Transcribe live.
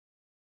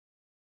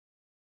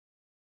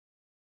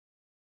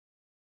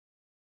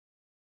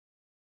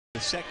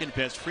second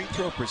best free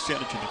throw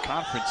percentage in the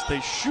conference. They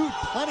shoot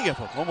plenty of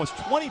them, almost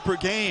 20 per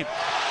game.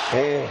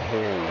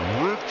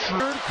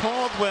 Richard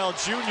Caldwell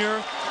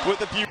Jr.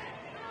 with a few.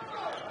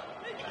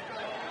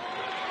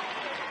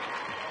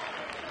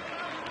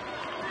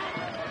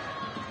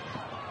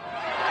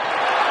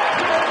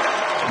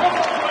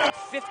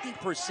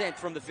 50%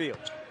 from the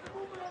field.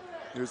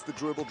 Here's the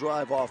dribble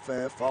drive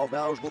offense.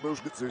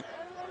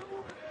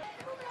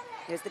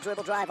 Here's the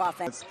dribble drive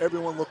offense.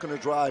 Everyone looking to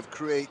drive,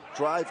 create,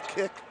 drive,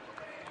 kick.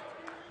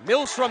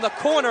 Mills from the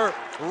corner.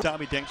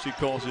 Tommy Denksy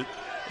calls it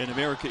in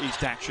America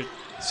East action.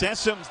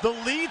 Sessoms the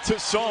lead to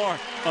Sarr.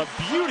 A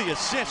beauty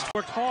assist.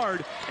 Worked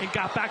hard and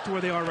got back to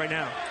where they are right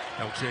now.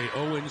 LJ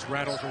Owens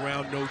rattles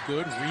around, no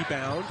good.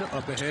 Rebound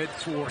up ahead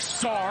for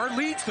Sarr.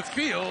 Leads the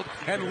field.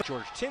 And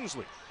George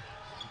Tinsley.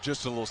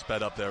 Just a little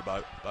sped up there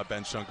by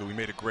Ben Shunku. We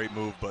made a great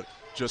move, but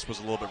just was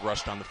a little bit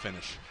rushed on the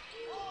finish.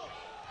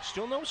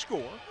 Still no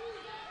score.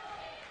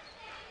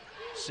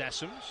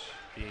 Sessoms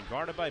being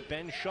guarded by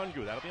Ben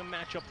Shungu. That'll be a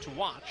matchup to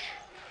watch.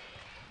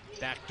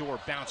 Backdoor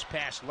bounce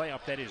pass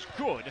layup that is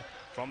good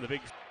from the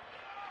big.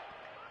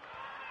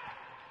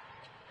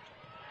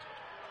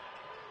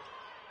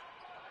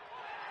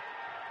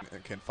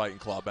 And can fight and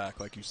claw back,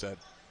 like you said.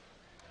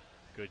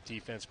 Good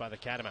defense by the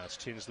Catamounts.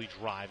 Tinsley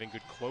driving.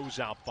 Good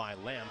closeout by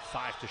Lamb.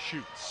 5 to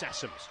shoot.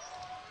 Sessoms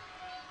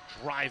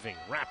driving.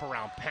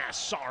 Wraparound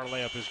pass. Sarr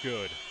layup is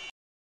good.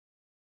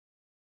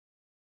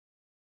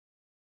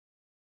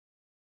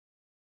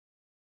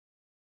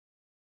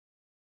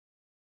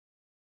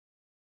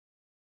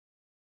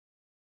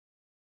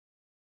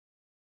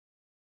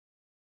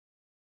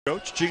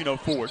 Coach Gino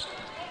Ford.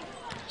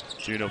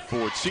 Gino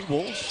Ford.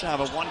 Seawolves have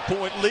a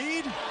 1-point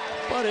lead,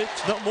 but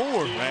it's no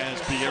more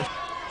as Pierre.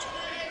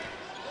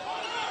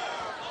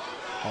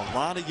 A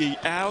lot of ye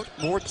out.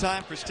 More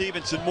time for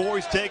Stevenson. Moore,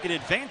 he's taking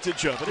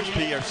advantage of it as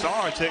Pierre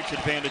Sarr takes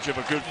advantage of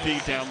a good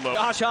feed down low.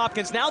 Josh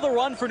Hopkins. Now the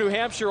run for New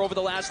Hampshire over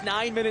the last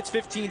 9 minutes,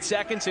 15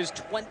 seconds is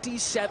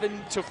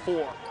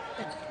 27-4.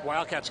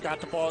 Wildcats got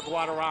the ball at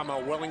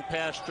Guadarrama. Willing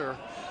passed her.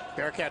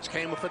 Bearcats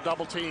came with a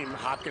double team.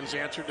 Hopkins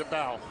answered the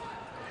bell.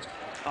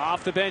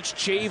 Off the bench,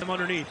 Chave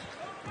underneath.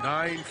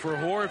 9 for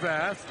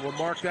Horvath. We'll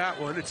mark that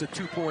one. It's a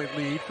 2-point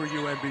lead for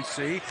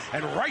UMBC.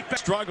 And right back.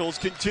 Struggles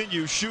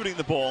continue shooting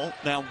the ball.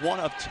 Now 1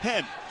 of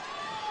 10.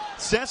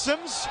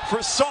 Sessoms for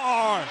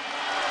Sarr.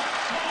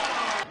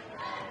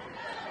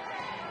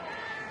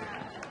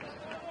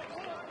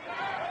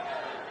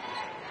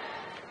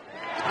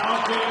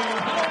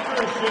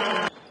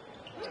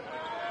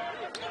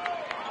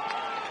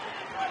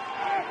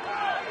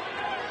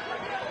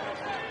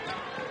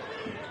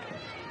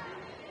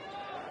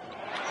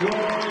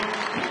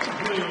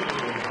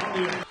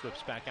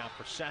 Flips back out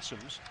for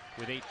Sessoms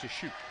with 8 to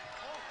shoot.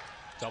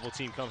 Double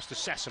team comes to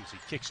Sessoms. He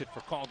kicks it for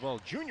Caldwell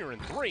Jr.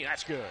 and 3.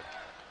 That's good.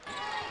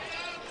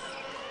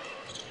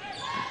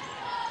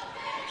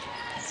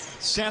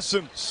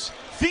 Sessoms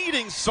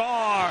feeding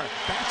Sarr.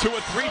 Back to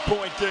a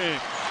 3-point game.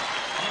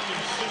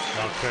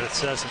 I'll credit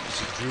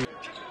Sessoms. Drew.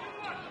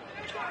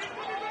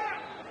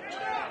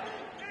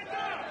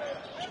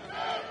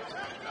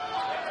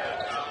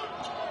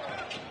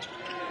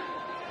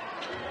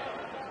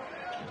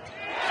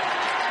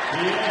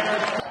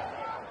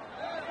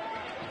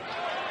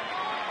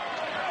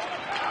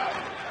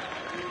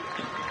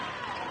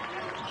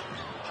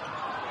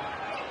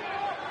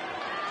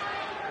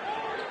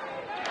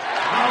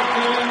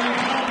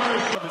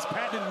 His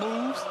patented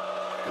moves,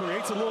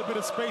 creates a little bit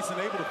of space and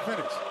able to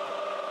finish.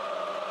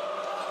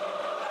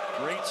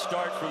 Great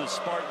start for the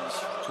Spartans,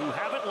 who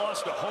haven't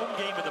lost a home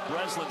game in the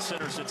Breslin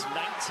Center since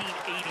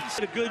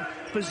 1980. A good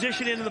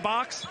position into the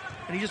box,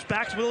 and he just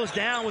backs Willis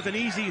down with an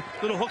easy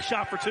little hook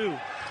shot for 2.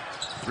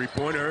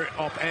 3-pointer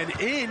up and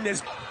in.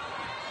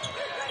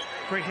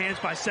 Great hands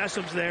by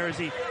Sessoms there as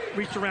he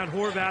reached around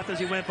Horvath as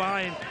he went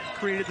by and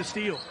created the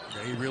steal.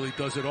 Yeah, he really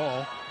does it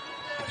all.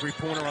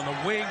 3-pointer on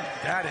the wing.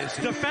 That is.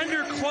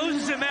 Defender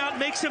closes him out,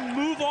 makes him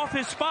move off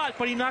his spot,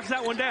 but he knocks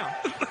that one down.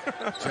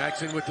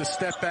 Jackson with the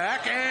step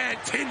back, and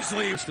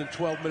Tinsley. Less than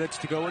 12 minutes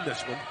to go in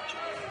this one.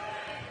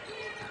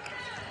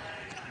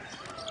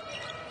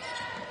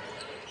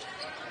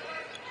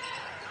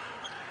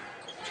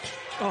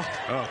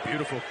 Oh,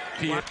 beautiful.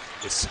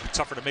 It's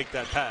tougher to make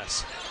that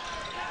pass.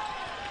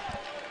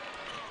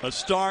 A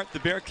start the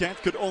Bearcats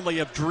could only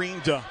have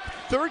dreamed of.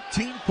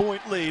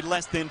 13-point lead,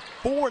 less than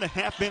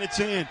 4.5 minutes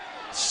in.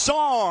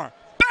 Sarr,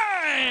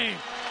 bang!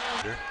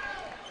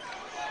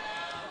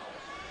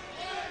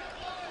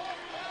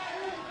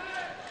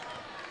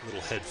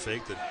 Little head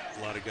fake that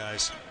a lot of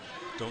guys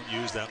don't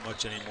use that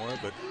much anymore,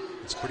 but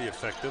it's pretty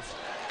effective.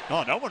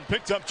 Oh, no one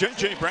picked up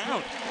J.J.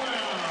 Brown.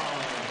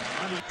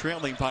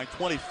 Trailing by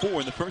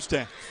 24 in the first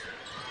half.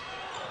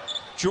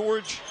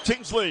 George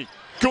Tinsley,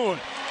 good.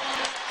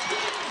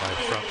 Right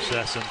from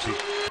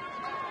Sessoms.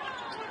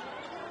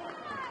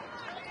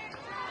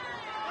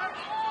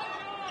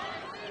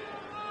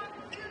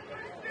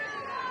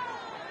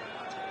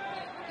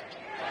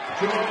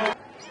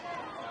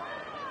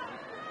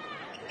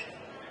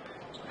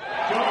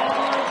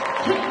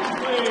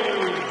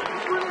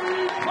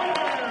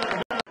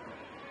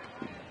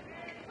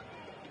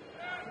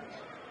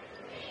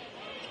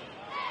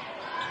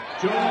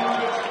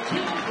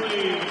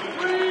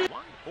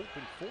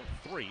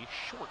 three.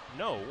 Short,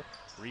 no.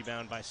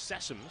 Rebound by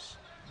Sessoms.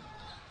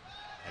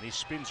 And he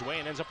spins away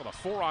and ends up with a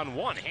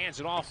 4-on-1. Hands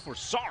it off for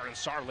Sarr, and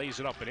Sarr lays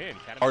it up and in.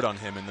 Hard on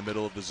him in the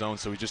middle of the zone,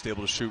 so he's just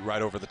able to shoot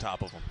right over the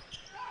top of him.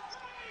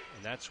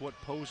 And that's what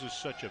poses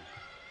such a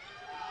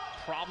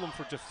problem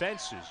for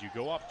defenses. You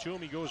go up to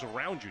him, he goes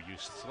around you. You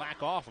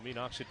slack off him, he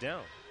knocks it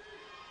down.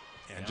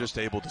 And just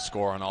able to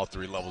score on all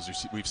three levels.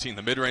 We've seen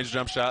the mid-range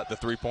jump shot, the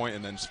three-point,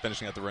 and then just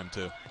finishing at the rim,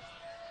 too.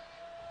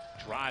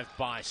 Drive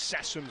by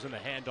Sessoms and the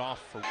handoff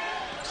for...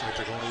 Looks like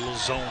they're going a little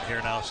zone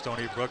here now.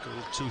 Stony Brook, a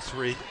little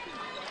 2-3.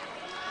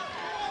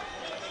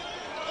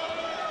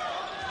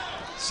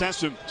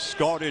 Sessoms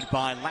guarded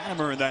by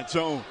Latimer in that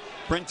zone.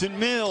 Brenton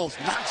Mills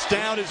knocks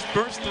down his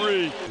first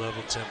three.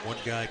 Level 10, one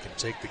guy can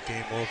take the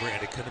game over,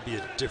 and it couldn't be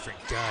a different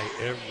guy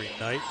every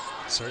night.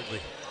 Certainly.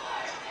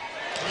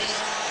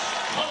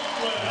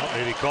 Well,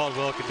 maybe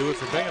Caldwell can do it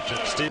for Binghamton.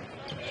 Steve.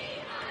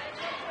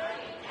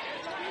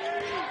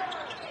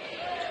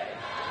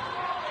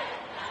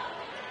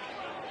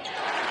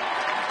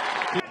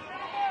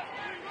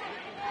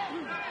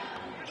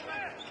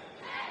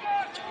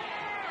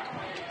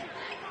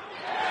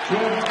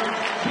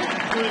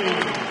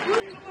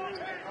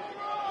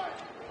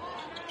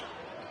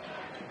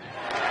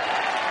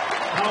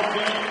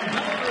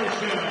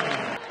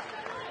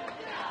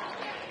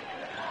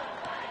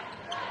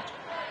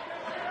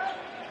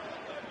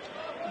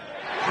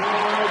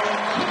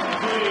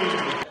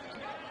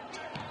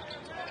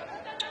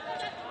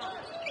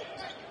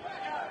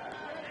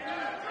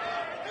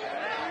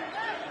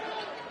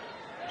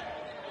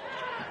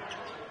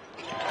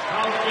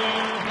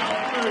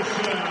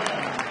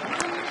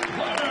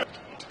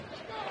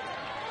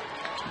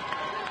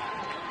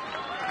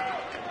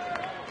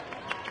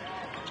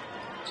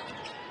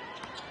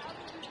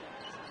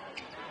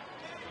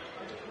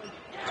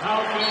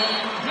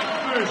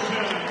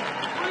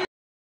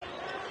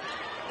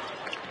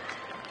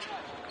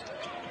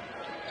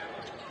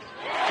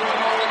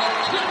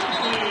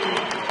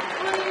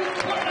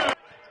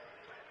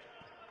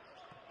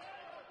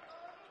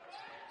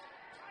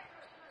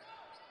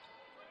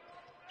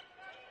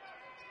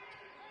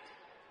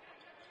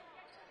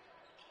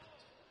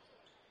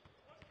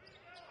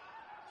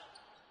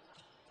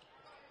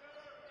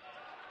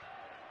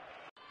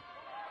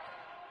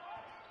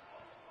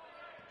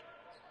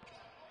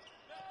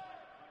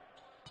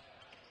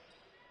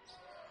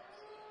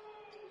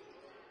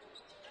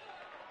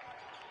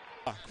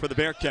 For the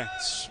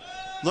Bearcats,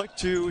 look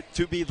to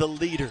be the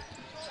leader.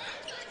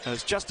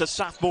 As just a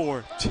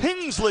sophomore,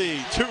 Tinsley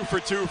 2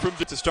 for 2 from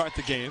to start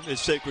the game is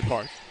Sacred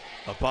Heart,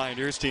 a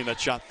Pioneers team that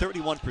shot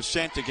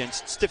 31%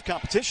 against stiff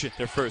competition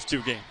their first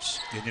two games.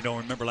 And you know,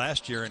 remember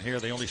last year in here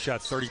they only shot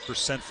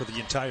 30% for the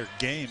entire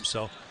game,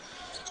 so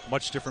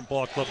much different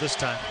ball club this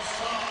time.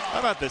 How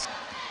about this?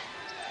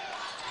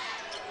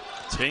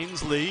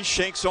 Tinsley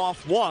shakes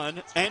off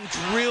one and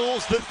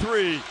drills the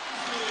three.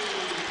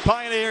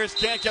 Pioneers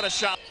can't get a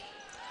shot.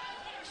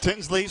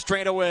 Tinsley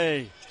straight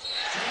away.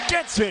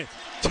 Gets it.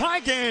 Tie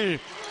game.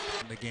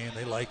 In the game,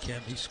 they like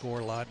him. He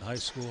scored a lot in high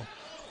school.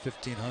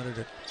 1,500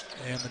 at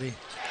Amity.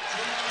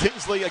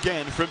 Tinsley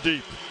again from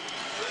deep.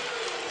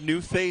 New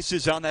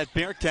faces on that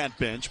Bearcat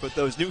bench, but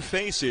those new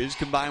faces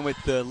combined with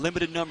the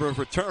limited number of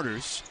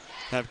returners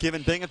have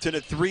given Binghamton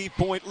a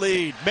 3-point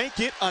lead. Make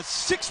it a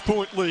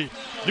 6-point lead.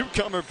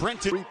 Newcomer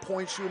Brenton.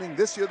 3-point shooting.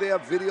 This year they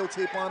have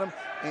videotape on him,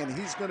 and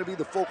he's going to be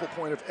the focal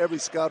point of every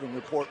scouting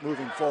report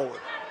moving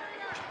forward.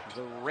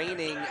 The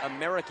reigning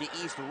America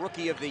East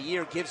Rookie of the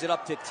Year gives it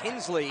up to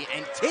Tinsley,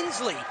 and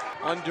Tinsley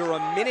under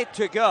a minute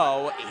to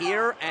go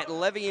here at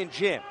Levy and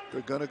Jim.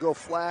 They're going to go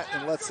flat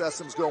and let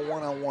Sessoms go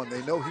one-on-one.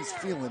 They know he's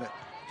feeling it.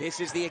 This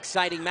is the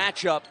exciting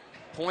matchup.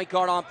 Point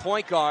guard on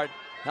point guard.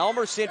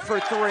 Helmerson for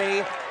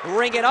three.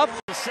 Ring it up.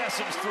 The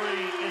Sessoms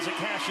three is a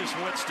Cassius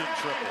Winston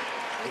triple.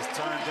 He's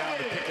turned down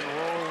the pick and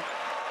roll.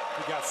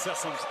 He got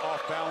Sessoms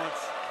off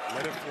balance.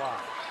 Let it fly.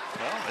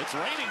 Well, it's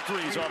raining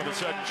threes all of a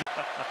sudden.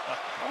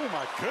 Oh,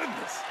 my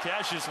goodness.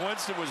 Cassius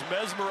Winston was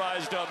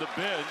mesmerized on the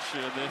bench.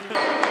 And then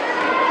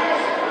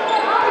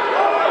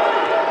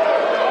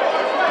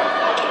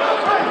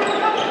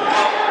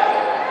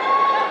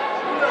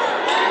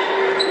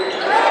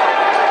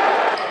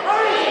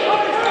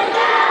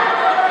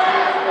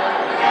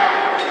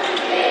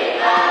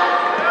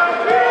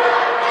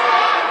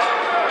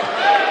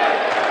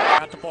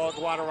Got the ball,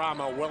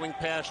 Guadarrama, willing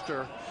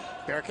passer.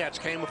 Bearcats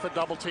came with a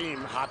double team.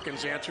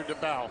 Hopkins answered the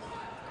bell.